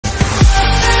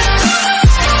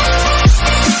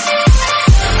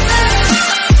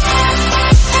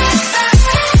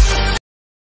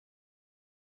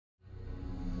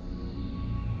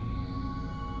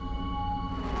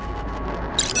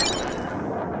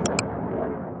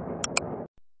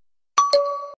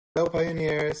Hello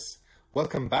pioneers!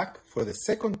 Welcome back for the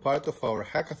second part of our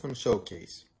hackathon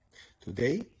showcase.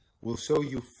 Today, we'll show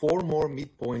you 4 more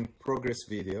midpoint progress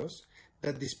videos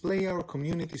that display our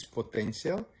community's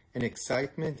potential and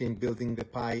excitement in building the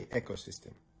Pi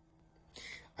ecosystem.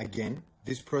 Again,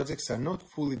 these projects are not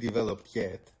fully developed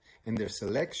yet, and their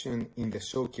selection in the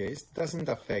showcase doesn't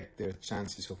affect their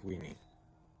chances of winning.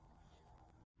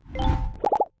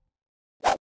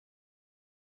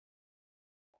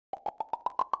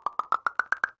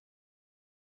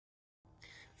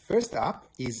 First up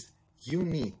is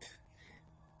Unit,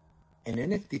 an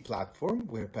NFT platform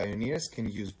where pioneers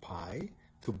can use Pi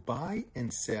to buy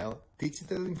and sell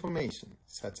digital information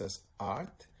such as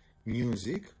art,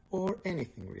 music, or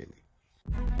anything really.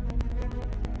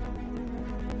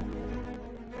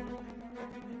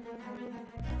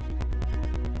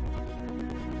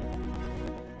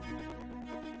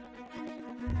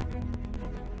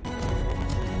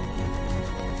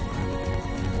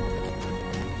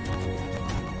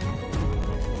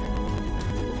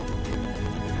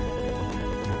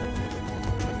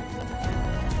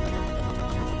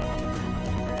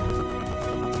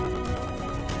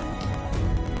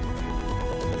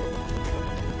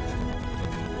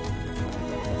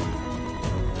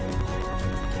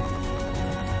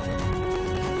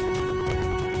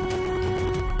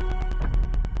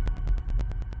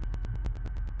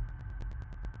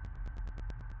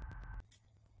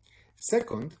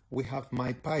 Second, we have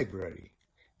MyPibrary,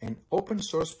 an open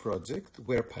source project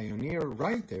where pioneer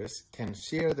writers can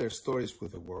share their stories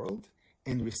with the world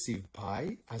and receive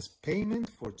Pi as payment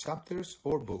for chapters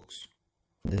or books.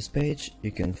 On this page,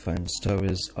 you can find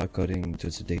stories according to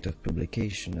the date of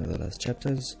publication of the last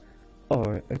chapters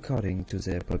or according to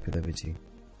their popularity.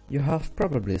 You have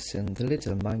probably seen the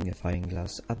little magnifying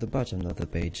glass at the bottom of the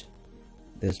page.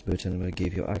 This button will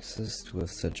give you access to a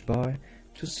search bar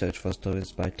to search for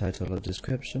stories by title or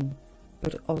description,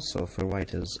 but also for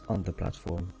writers on the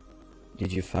platform.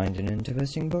 Did you find an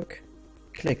interesting book?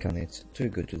 Click on it to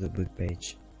go to the book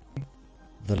page.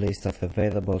 The list of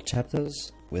available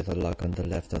chapters, with a lock on the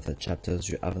left of the chapters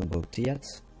you haven't booked yet,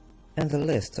 and the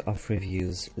list of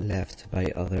reviews left by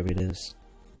other readers.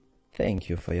 Thank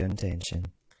you for your attention.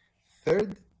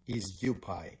 Third is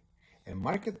UPi, a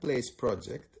marketplace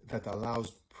project that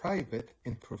allows private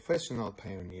and professional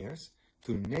pioneers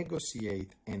to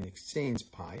negotiate and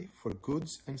exchange Pi for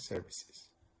goods and services.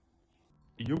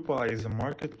 UPi is a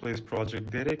marketplace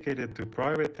project dedicated to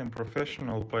private and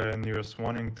professional pioneers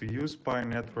wanting to use Pi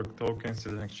network tokens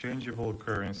as an exchangeable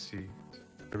currency.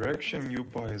 The direction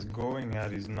UPi is going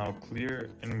at is now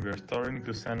clear, and we are starting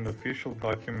to send official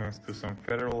documents to some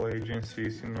federal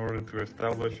agencies in order to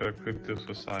establish our crypto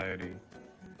society.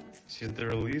 Since the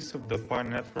release of the Pi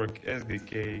Network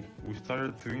SDK, we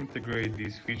started to integrate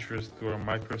these features to our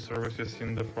microservices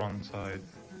in the front side.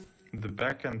 The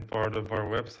backend part of our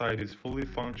website is fully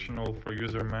functional for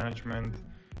user management,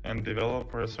 and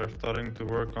developers are starting to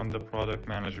work on the product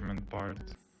management part.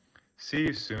 See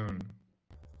you soon!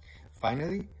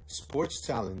 Finally, Sports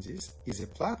Challenges is a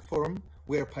platform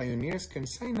where pioneers can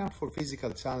sign up for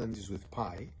physical challenges with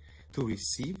Pi to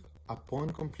receive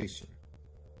upon completion.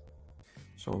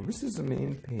 So this is the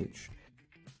main page.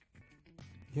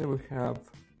 Here we have